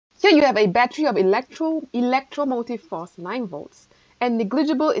Here you have a battery of electromotive force, 9 volts, and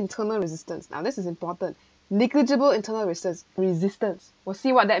negligible internal resistance. Now this is important. Negligible internal resistance. We'll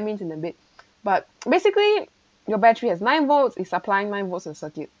see what that means in a bit. But basically, your battery has 9 volts, it's supplying 9 volts to the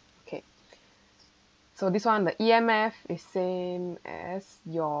circuit. Okay. So this one, the e.m.f. is same as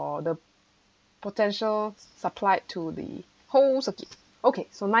the potential supplied to the whole circuit. Okay,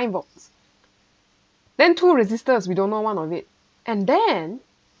 so 9 volts. Then 2 resistors, we don't know one of it. And then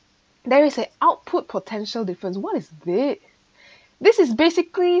there is an output potential difference. What is this? This is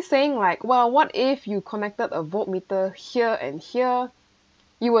basically saying like, well, what if you connected a voltmeter here and here?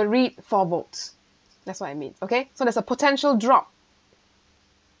 You will read 4 volts. That's what it means, okay? So there's a potential drop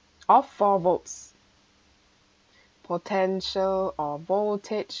of 4 volts. Potential or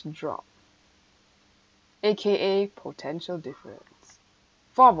voltage drop, aka potential difference.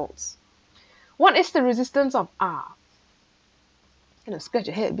 4 volts. What is the resistance of R? I'm gonna scratch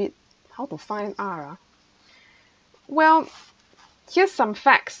your head a bit. How to find R? Well, here's some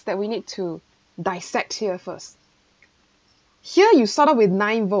facts that we need to dissect here first. Here you start off with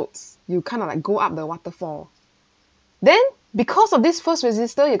 9 volts. You kind of like go up the waterfall. Then, because of this first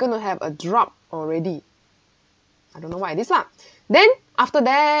resistor, you're going to have a drop already. I don't know why it is lah. Then, after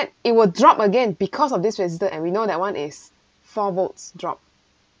that, it will drop again because of this resistor. And we know that one is 4 volts drop.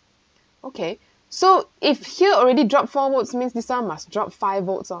 Okay, so if here already dropped 4 volts, means this one must drop 5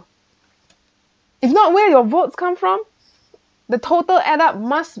 volts. If not, where your volts come from? The total add up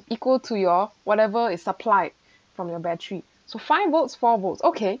must equal to your whatever is supplied from your battery. So 5 volts, 4 volts.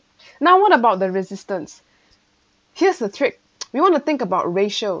 Okay. Now what about the resistance? Here's the trick. We want to think about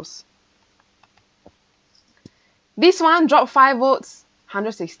ratios. This one dropped 5 volts,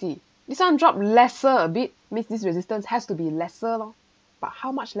 160. This one dropped lesser a bit, means this resistance has to be lesser. But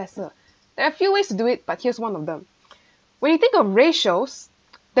how much lesser? There are a few ways to do it, but here's one of them. When you think of ratios,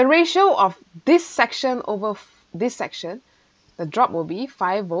 the ratio of this section over this section, the drop will be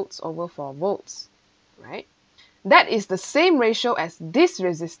 5 volts over 4 volts, right? That is the same ratio as this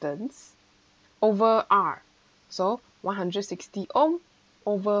resistance over R. So 160 ohm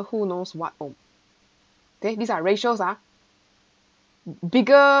over who knows what ohm. Okay, these are ratios.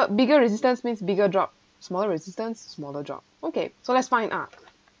 Bigger resistance means bigger drop. Smaller resistance, smaller drop. Okay, so let's find R.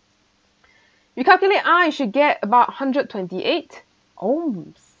 You calculate R, you should get about 128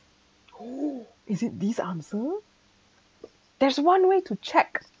 ohms. Oh, is it this answer? There's one way to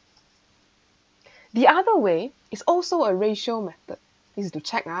check. The other way is also a ratio method. This is to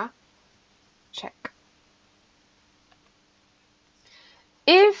check. Check.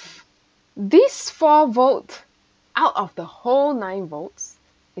 If this 4 volt out of the whole 9 volts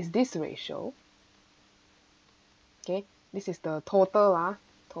is this ratio, okay, this is the total.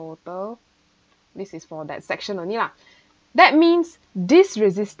 Total. This is for that section only. That means this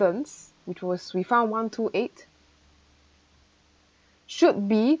resistance, which was, we found 128, should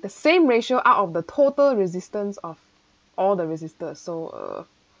be the same ratio out of the total resistance of all the resistors. So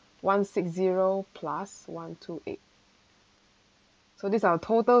 160 plus 128. So this is our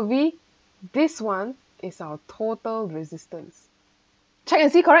total V. This one is our total resistance. Check and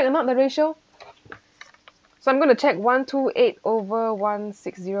see correct or not the ratio. So I'm going to check 128 over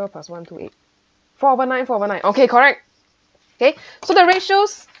 160 plus 128. 4 over 9, 4 over 9. Okay, correct. Okay, so the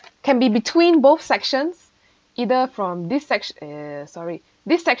ratios can be between both sections, either from this section,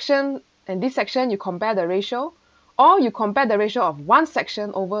 this section and this section, you compare the ratio, or you compare the ratio of one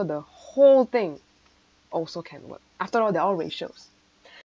section over the whole thing. Also can work. After all, they're all ratios.